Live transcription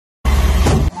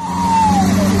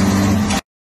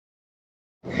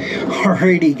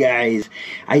Alrighty guys,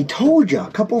 I told you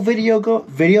a couple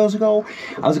videos ago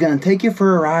I was going to take you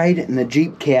for a ride in the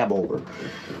Jeep cab over.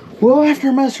 Well,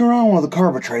 after messing around with the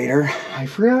carburetor, I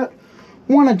forgot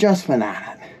one adjustment on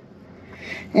it.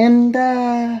 And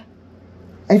I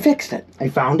fixed it. I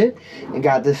found it and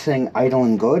got this thing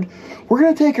idling good. We're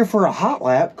going to take her for a hot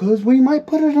lap because we might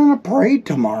put it on a parade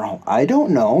tomorrow. I don't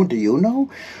know. Do you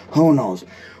know? Who knows?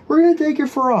 We're going to take her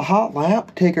for a hot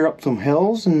lap, take her up some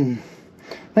hills, and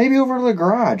maybe over to the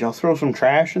garage. I'll throw some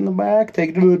trash in the back, take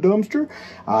it to the dumpster.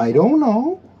 I don't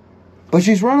know. But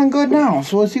she's running good now,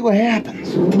 so let's see what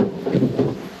happens.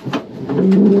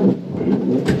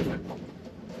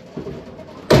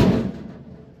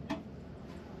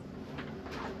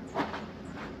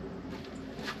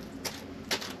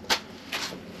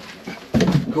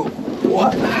 Go.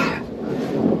 What?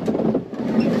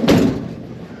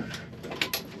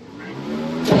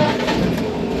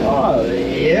 Oh,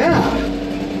 yeah.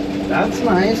 That's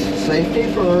nice. Safety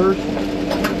first.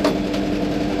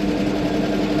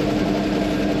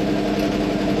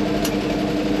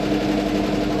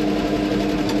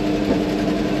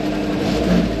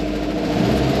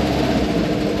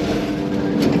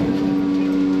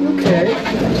 Okay.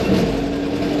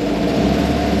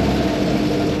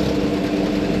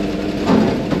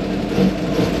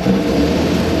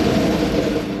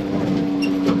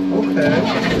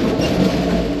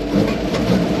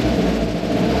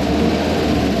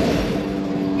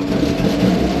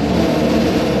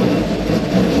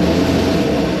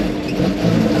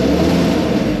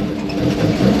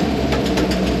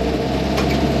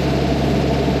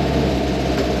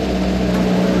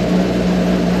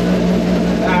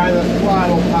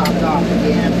 Popped off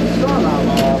again. Son of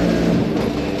a...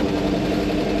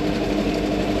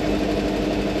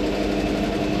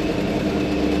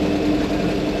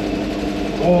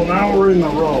 Oh, now we're in the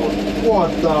road.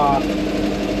 What the...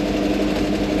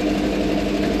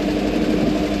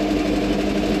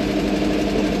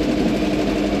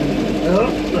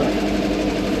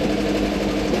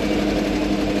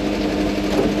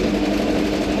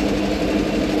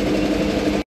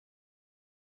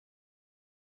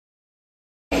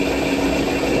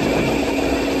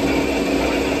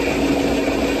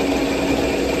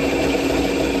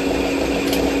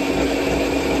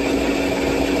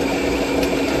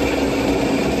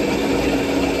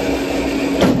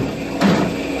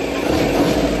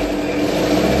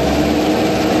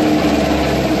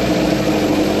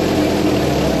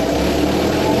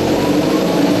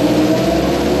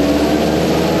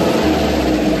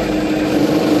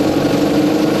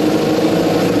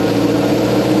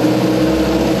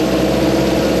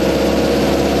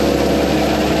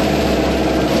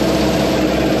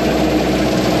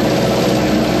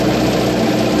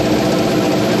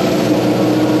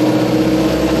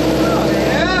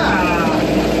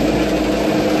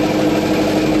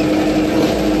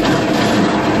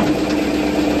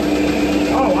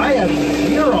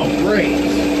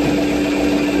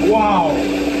 Wow.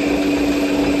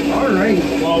 Alright,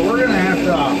 well, we're gonna have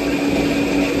to,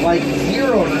 like,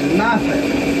 0 to nothing.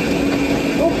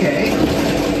 Okay.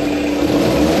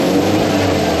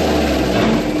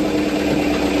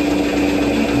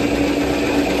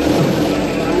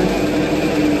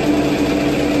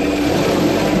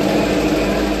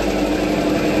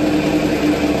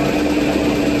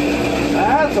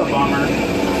 That's a bummer.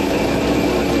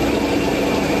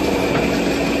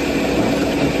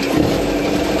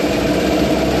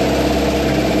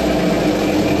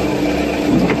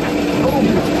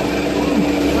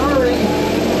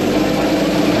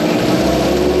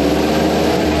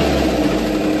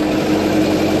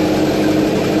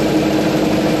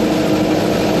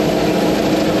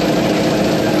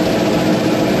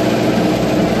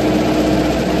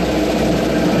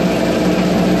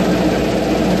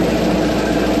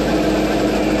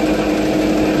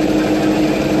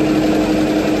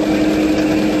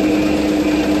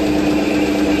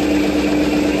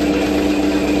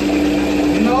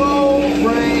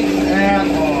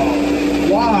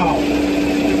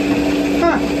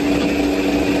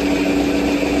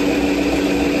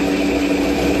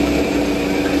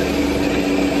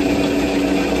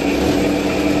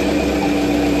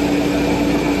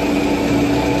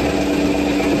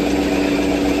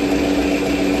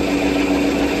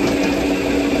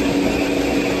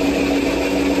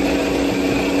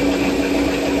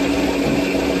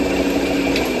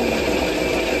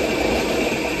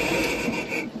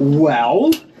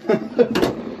 Well,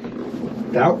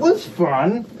 that was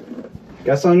fun.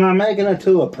 Guess I'm not making it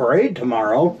to a parade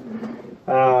tomorrow.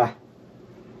 I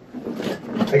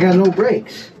got no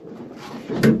brakes.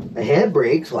 I had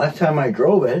brakes last time I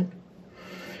drove it.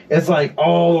 It's like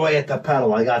all the way at the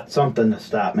pedal. I got something to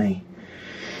stop me.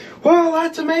 Well,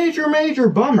 that's a major, major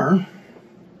bummer.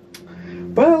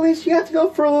 But at least you got to go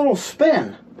for a little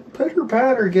spin. Pitter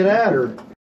patter, get at her.